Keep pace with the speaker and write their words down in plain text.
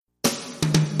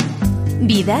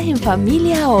Vida en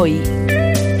familia hoy.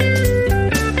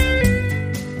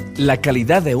 La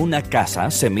calidad de una casa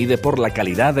se mide por la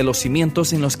calidad de los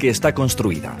cimientos en los que está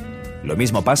construida. Lo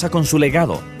mismo pasa con su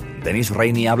legado. Dennis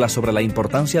Rainey habla sobre la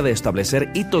importancia de establecer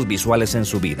hitos visuales en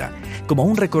su vida, como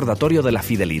un recordatorio de la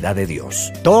fidelidad de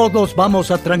Dios. Todos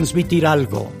vamos a transmitir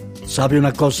algo. ¿Sabe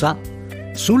una cosa?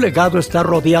 Su legado está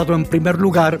rodeado en primer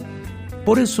lugar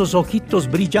por esos ojitos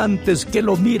brillantes que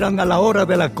lo miran a la hora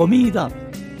de la comida.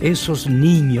 Esos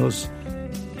niños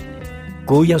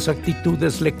cuyas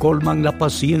actitudes le colman la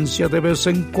paciencia de vez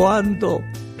en cuando.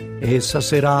 Esa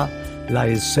será la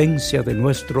esencia de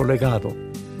nuestro legado.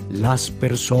 Las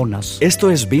personas.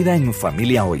 Esto es Vida en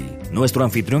Familia Hoy. Nuestro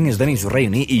anfitrión es Dennis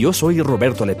Rainey y yo soy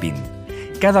Roberto Lepín.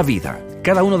 Cada vida,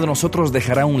 cada uno de nosotros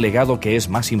dejará un legado que es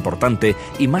más importante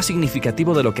y más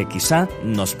significativo de lo que quizá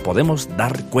nos podemos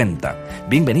dar cuenta.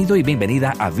 Bienvenido y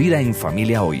bienvenida a Vida en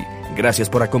Familia Hoy. Gracias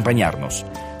por acompañarnos.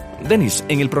 Dennis,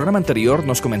 en el programa anterior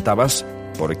nos comentabas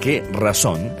por qué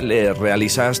razón le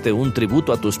realizaste un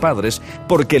tributo a tus padres,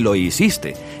 porque lo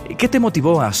hiciste. ¿Qué te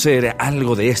motivó a hacer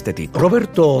algo de este tipo?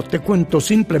 Roberto, te cuento,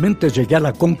 simplemente llegué a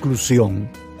la conclusión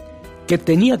que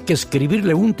tenía que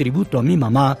escribirle un tributo a mi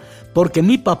mamá porque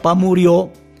mi papá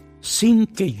murió sin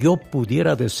que yo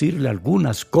pudiera decirle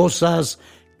algunas cosas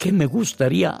que me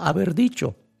gustaría haber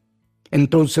dicho.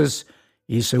 Entonces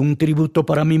hice un tributo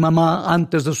para mi mamá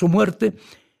antes de su muerte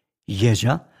y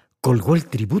ella colgó el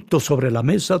tributo sobre la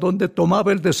mesa donde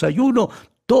tomaba el desayuno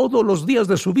todos los días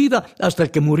de su vida hasta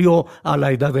que murió a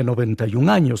la edad de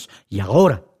 91 años. Y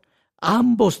ahora,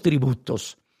 ambos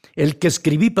tributos, el que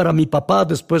escribí para mi papá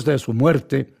después de su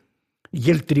muerte y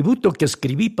el tributo que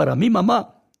escribí para mi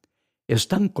mamá,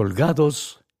 están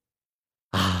colgados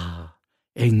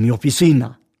en mi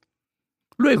oficina.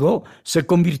 Luego se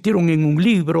convirtieron en un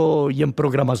libro y en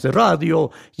programas de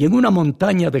radio y en una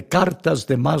montaña de cartas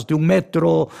de más de 1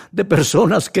 metro de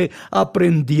personas que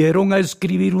aprendieron a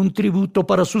escribir un tributo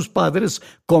para sus padres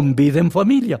con vida en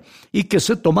familia y que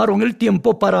se tomaron el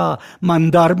tiempo para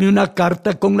mandarme una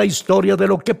carta con la historia de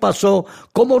lo que pasó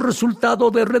como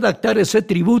resultado de redactar ese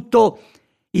tributo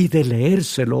y de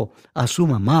leérselo a su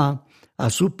mamá, a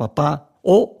su papá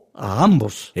o a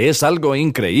ambos. Es algo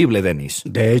increíble, Dennis.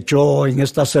 De hecho, en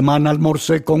esta semana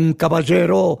almorcé con un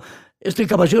caballero. Este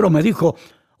caballero me dijo,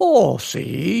 oh,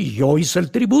 sí, yo hice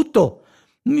el tributo.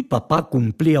 Mi papá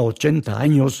cumplía 80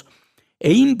 años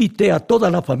e invité a toda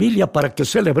la familia para que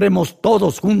celebremos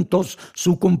todos juntos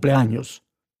su cumpleaños.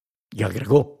 Y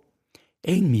agregó,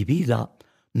 en mi vida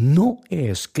no he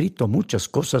escrito muchas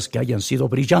cosas que hayan sido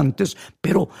brillantes,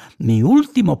 pero mi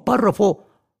último párrafo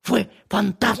fue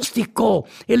fantástico.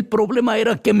 El problema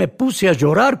era que me puse a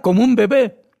llorar como un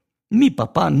bebé. Mi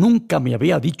papá nunca me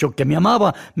había dicho que me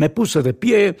amaba. Me puse de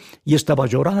pie y estaba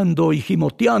llorando y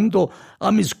gimoteando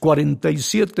a mis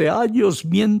 47 años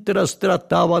mientras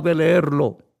trataba de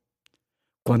leerlo.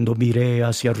 Cuando miré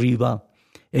hacia arriba,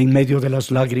 en medio de las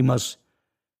lágrimas,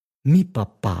 mi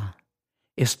papá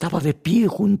estaba de pie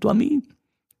junto a mí,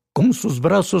 con sus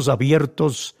brazos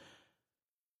abiertos,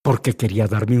 porque quería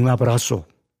darme un abrazo.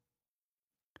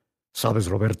 ¿Sabes,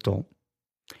 Roberto?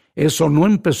 Eso no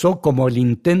empezó como el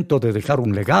intento de dejar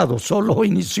un legado, solo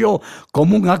inició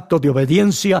como un acto de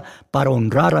obediencia para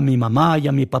honrar a mi mamá y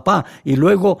a mi papá y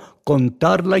luego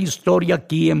contar la historia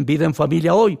aquí en Vida en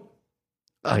Familia Hoy.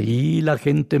 Ahí la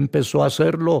gente empezó a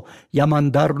hacerlo y a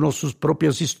mandarnos sus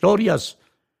propias historias.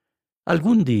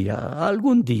 Algún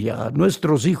día,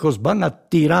 nuestros hijos van a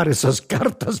tirar esas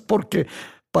cartas porque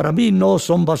para mí no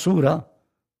son basura.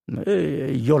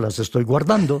 Yo las estoy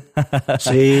guardando.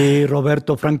 Sí,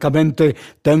 Roberto, francamente,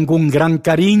 tengo un gran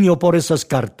cariño por esas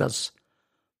cartas.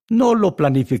 No lo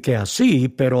planifiqué así,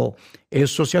 pero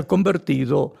eso se ha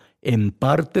convertido en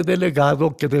parte del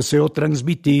legado que deseo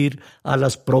transmitir a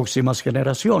las próximas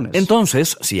generaciones.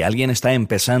 Entonces, si alguien está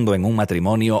empezando en un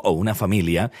matrimonio o una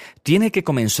familia, tiene que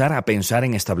comenzar a pensar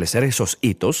en establecer esos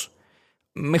hitos.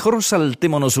 Mejor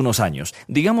saltémonos unos años.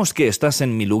 Digamos que estás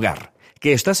en mi lugar,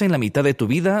 que estás en la mitad de tu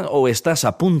vida o estás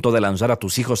a punto de lanzar a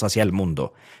tus hijos hacia el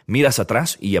mundo. Miras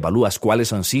atrás y evalúas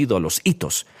cuáles han sido los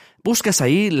hitos. Buscas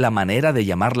ahí la manera de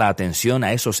llamar la atención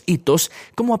a esos hitos.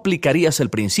 ¿Cómo aplicarías el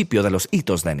principio de los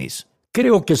hitos, Dennis?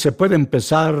 Creo que se puede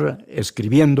empezar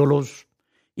escribiéndolos.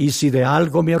 Y si de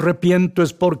algo me arrepiento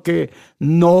es porque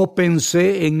no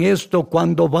pensé en esto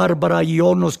cuando Bárbara y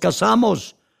yo nos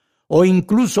casamos, o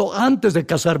incluso antes de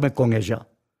casarme con ella.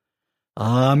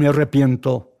 Me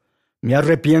arrepiento. Me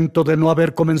arrepiento de no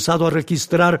haber comenzado a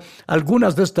registrar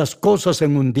algunas de estas cosas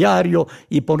en un diario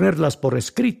y ponerlas por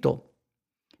escrito.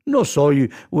 No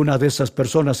soy una de esas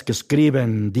personas que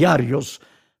escriben diarios,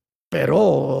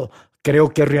 pero Creo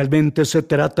que realmente se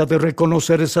trata de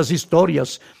reconocer esas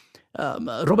historias.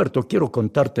 Roberto, quiero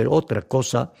contarte otra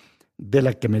cosa de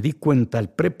la que me di cuenta al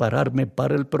prepararme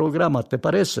para el programa, ¿te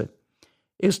parece?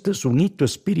 Este es un hito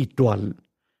espiritual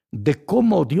de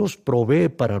cómo Dios provee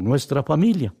para nuestra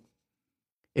familia.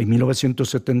 En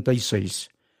 1976,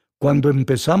 cuando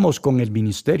empezamos con el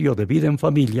Ministerio de Vida en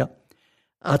Familia,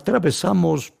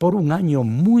 atravesamos por un año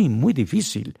muy, muy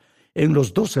difícil. En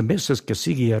los 12 meses que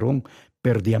siguieron,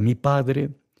 perdí a mi padre,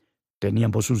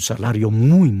 teníamos un salario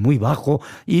muy, muy bajo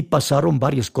y pasaron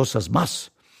varias cosas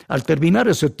más. Al terminar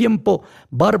ese tiempo,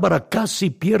 Bárbara casi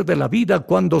pierde la vida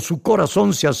cuando su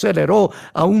corazón se aceleró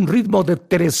a un ritmo de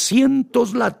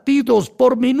 300 latidos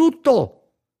por minuto.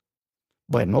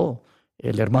 Bueno,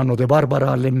 el hermano de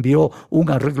Bárbara le envió un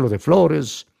arreglo de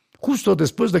flores. Justo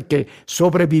después de que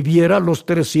sobreviviera los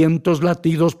 300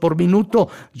 latidos por minuto,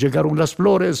 llegaron las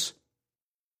flores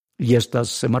y éstas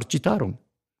se marchitaron.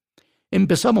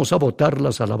 Empezamos a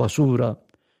botarlas a la basura.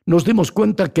 Nos dimos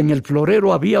cuenta que en el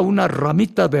florero había una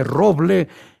ramita de roble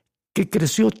que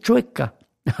creció chueca.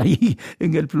 Ahí,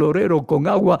 en el florero con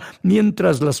agua,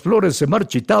 mientras las flores se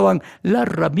marchitaban, la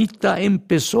ramita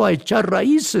empezó a echar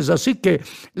raíces, así que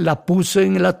la puse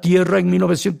en la tierra en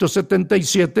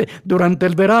 1977 durante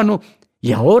el verano.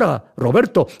 Y ahora,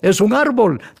 Roberto, es un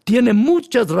árbol, tiene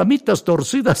muchas ramitas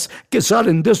torcidas que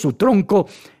salen de su tronco.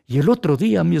 Y el otro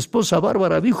día mi esposa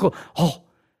Bárbara dijo,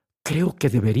 creo que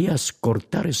deberías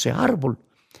cortar ese árbol.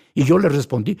 Y yo le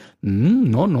respondí,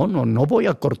 no voy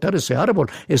a cortar ese árbol.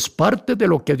 Es parte de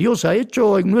lo que Dios ha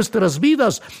hecho en nuestras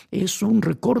vidas. Es un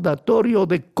recordatorio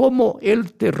de cómo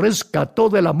Él te rescató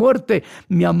de la muerte,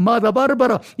 mi amada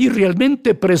Bárbara, y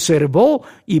realmente preservó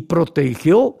y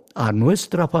protegió a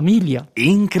nuestra familia.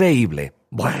 Increíble.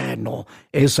 Bueno,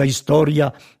 esa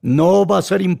historia no va a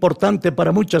ser importante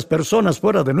para muchas personas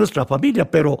fuera de nuestra familia,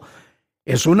 pero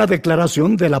es una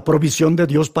declaración de la provisión de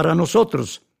Dios para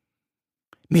nosotros.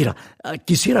 Mira,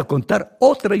 quisiera contar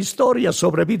otra historia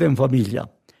sobre vida en familia.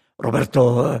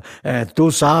 Roberto, tú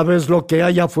sabes lo que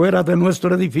hay afuera de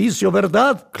nuestro edificio,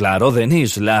 ¿verdad? Claro,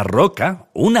 Denis, la roca,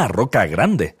 una roca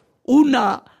grande.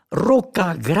 Una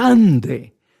roca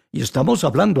grande. Y estamos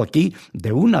hablando aquí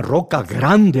de una roca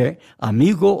grande,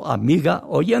 amigo, amiga,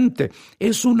 oyente.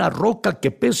 Es una roca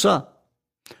que pesa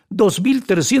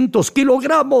 2,300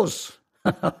 kilogramos.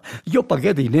 Yo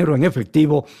pagué dinero en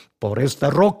efectivo por esta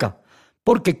roca,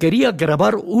 porque quería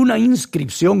grabar una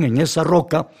inscripción en esa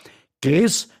roca, que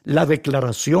es la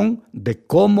declaración de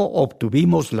cómo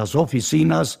obtuvimos las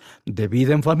oficinas de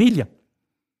vida en familia.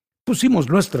 Pusimos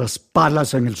nuestras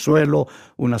palas en el suelo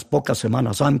unas pocas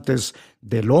semanas antes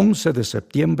del 11 de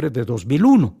septiembre de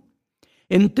 2001.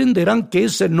 Entenderán que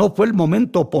ese no fue el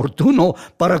momento oportuno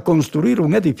para construir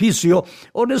un edificio.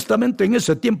 Honestamente, en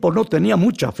ese tiempo no tenía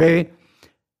mucha fe.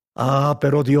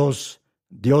 Pero Dios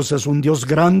es un Dios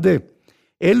grande.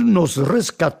 Él nos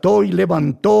rescató y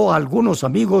levantó a algunos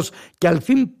amigos que al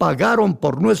fin pagaron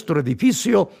por nuestro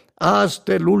edificio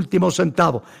hasta el último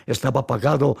centavo. Estaba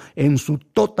pagado en su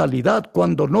totalidad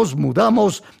cuando nos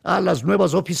mudamos a las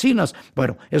nuevas oficinas.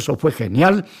 Bueno, eso fue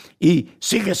genial y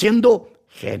sigue siendo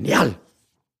genial.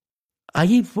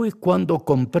 Ahí fue cuando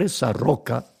compré esa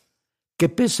roca que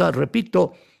pesa,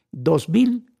 repito,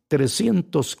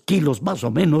 2,300 kilos más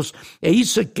o menos, e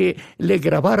hice que le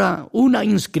grabara una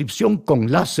inscripción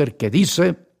con láser que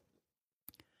dice: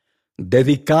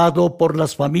 dedicado por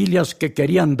las familias que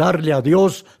querían darle a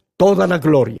Dios toda la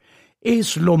gloria.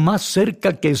 Es lo más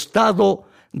cerca que he estado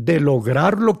de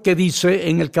lograr lo que dice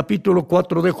en el capítulo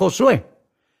 4 de Josué.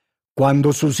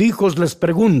 Cuando sus hijos les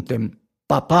pregunten,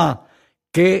 papá,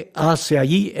 ¿qué hace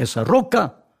allí esa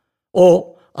roca?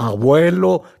 O,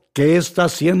 abuelo, ¿qué está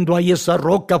haciendo ahí esa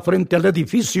roca frente al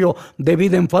edificio de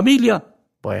vida en familia?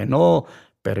 Bueno,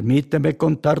 permíteme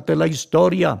contarte la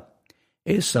historia.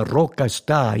 Esa roca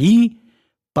está ahí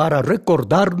para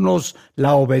recordarnos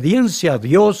la obediencia a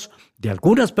Dios de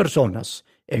algunas personas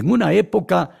en una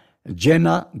época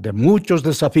llena de muchos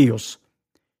desafíos.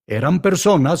 Eran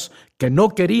personas que no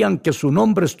querían que su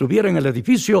nombre estuviera en el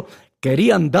edificio,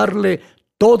 querían darle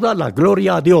toda la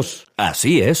gloria a Dios.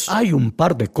 Así es. Hay un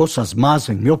par de cosas más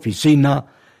en mi oficina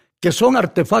que son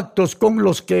artefactos con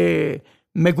los que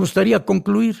me gustaría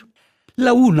concluir.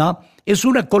 La una es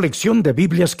una colección de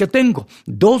Biblias que tengo.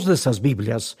 2 de esas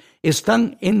Biblias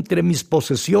están entre mis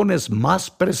posesiones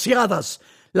más preciadas.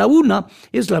 La una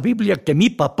es la Biblia que mi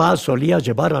papá solía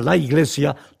llevar a la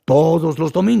iglesia todos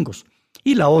los domingos.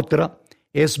 Y la otra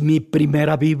es mi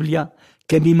primera Biblia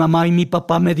que mi mamá y mi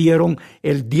papá me dieron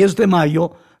el 10 de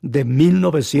mayo de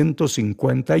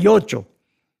 1958.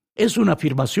 Es una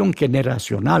afirmación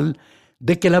generacional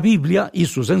de que la Biblia y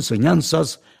sus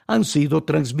enseñanzas han sido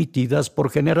transmitidas por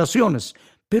generaciones.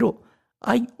 Pero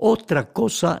hay otra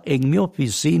cosa en mi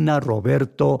oficina,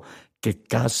 Roberto, que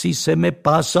casi se me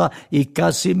pasa y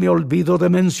casi me olvido de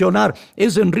mencionar.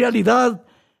 Es en realidad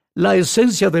la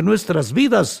esencia de nuestras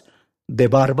vidas, de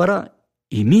Bárbara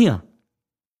y mía.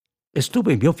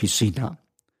 Estuve en mi oficina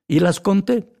y las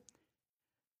conté.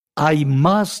 Hay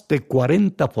más de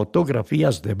 40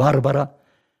 fotografías de Bárbara,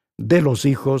 de los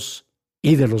hijos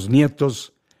y de los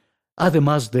nietos.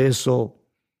 Además de eso,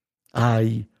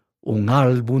 hay un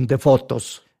álbum de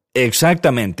fotos.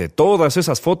 Exactamente, todas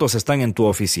esas fotos están en tu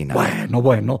oficina.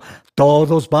 Bueno,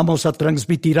 todos vamos a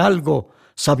transmitir algo.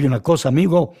 ¿Sabe una cosa,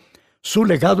 amigo? Su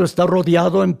legado está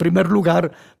rodeado, en primer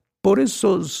lugar, por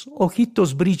esos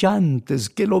ojitos brillantes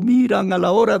que lo miran a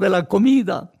la hora de la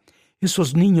comida.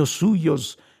 Esos niños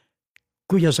suyos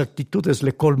cuyas actitudes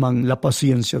le colman la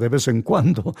paciencia de vez en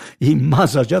cuando. Y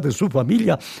más allá de su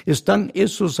familia están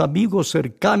esos amigos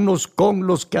cercanos con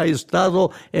los que ha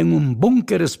estado en un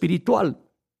búnker espiritual.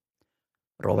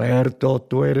 Roberto,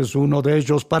 tú eres uno de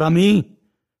ellos para mí.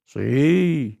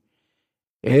 Sí,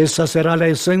 esa será la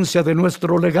esencia de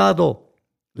nuestro legado,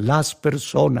 las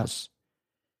personas.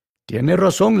 Tiene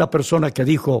razón la persona que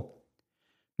dijo: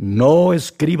 no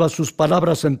escriba sus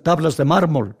palabras en tablas de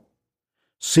mármol,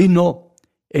 sino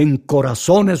en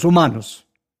corazones humanos.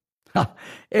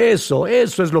 Eso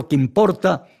es lo que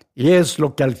importa y es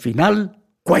lo que al final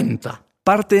cuenta.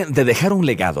 Parte de dejar un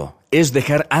legado es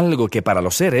dejar algo que para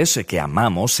los seres que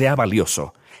amamos sea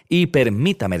valioso. Y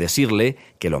permítame decirle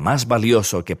que lo más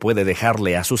valioso que puede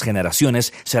dejarle a sus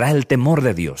generaciones será el temor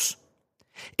de Dios.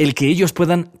 El que ellos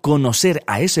puedan conocer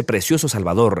a ese precioso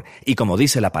Salvador y, como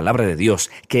dice la palabra de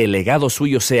Dios, que el legado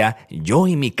suyo sea: yo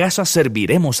y mi casa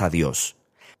serviremos a Dios.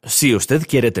 Si usted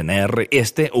quiere tener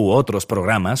este u otros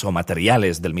programas o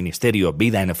materiales del Ministerio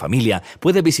Vida en Familia,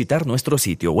 puede visitar nuestro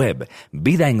sitio web,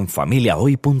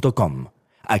 vidaenfamiliahoy.com.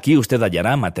 Aquí usted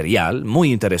hallará material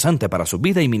muy interesante para su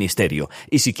vida y ministerio,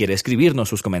 y si quiere escribirnos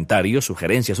sus comentarios,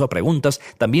 sugerencias o preguntas,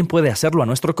 también puede hacerlo a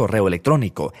nuestro correo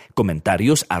electrónico,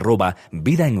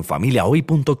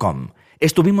 comentarios@vidaenfamiliahoy.com.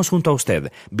 Estuvimos junto a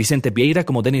usted, Vicente Vieira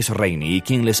como Denis Reini, y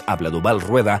quien les habla, Duval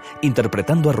Rueda,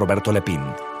 interpretando a Roberto Lepín.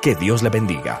 Que Dios le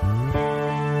bendiga.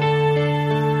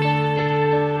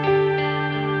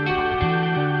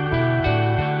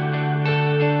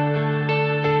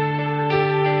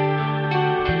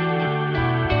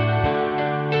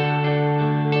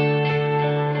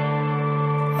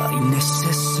 Hay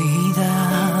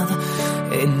necesidad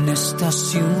en esta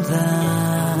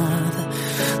ciudad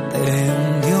de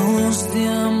un Dios de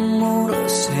amor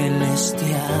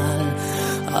celestial.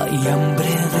 Hay hambre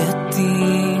de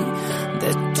ti,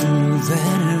 de tu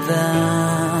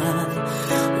verdad,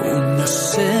 una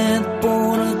sed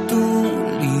por tu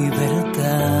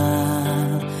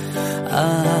libertad.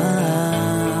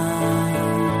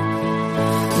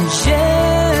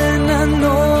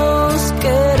 Llénanos,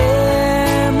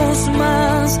 queremos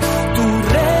más, tu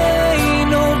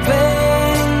reino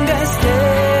venga a este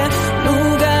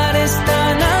lugar,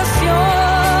 esta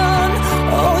nación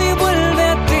hoy vuelve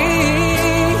a ti,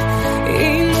 y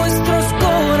nuestros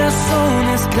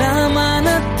corazones claman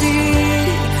a ti.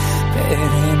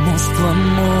 Queremos tu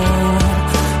amor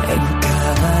en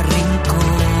cada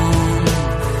rincón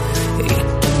y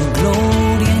tu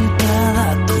gloria en cada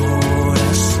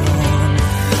corazón.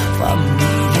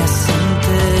 Familias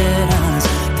enteras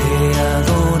te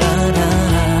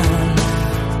adorarán,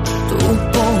 tu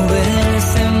poder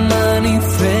se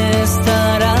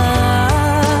manifestará.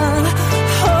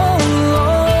 Oh,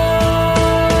 oh.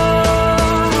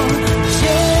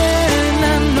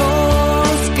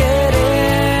 Llénanos,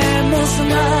 queremos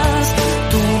más,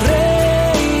 tu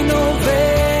reino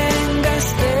venga a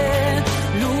este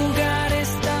lugar,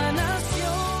 esta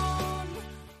nación.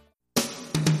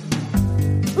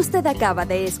 Usted acaba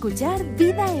de escuchar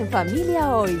Vida en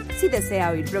Familia Hoy. Si desea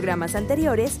oír programas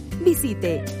anteriores,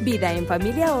 visite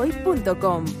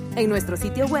vidaenfamiliahoy.com. En nuestro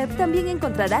sitio web también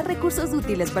encontrará recursos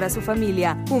útiles para su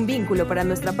familia, un vínculo para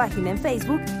nuestra página en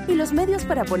Facebook y los medios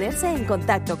para ponerse en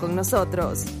contacto con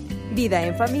nosotros. Vida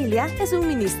en Familia es un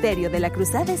ministerio de la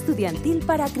Cruzada Estudiantil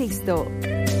para Cristo.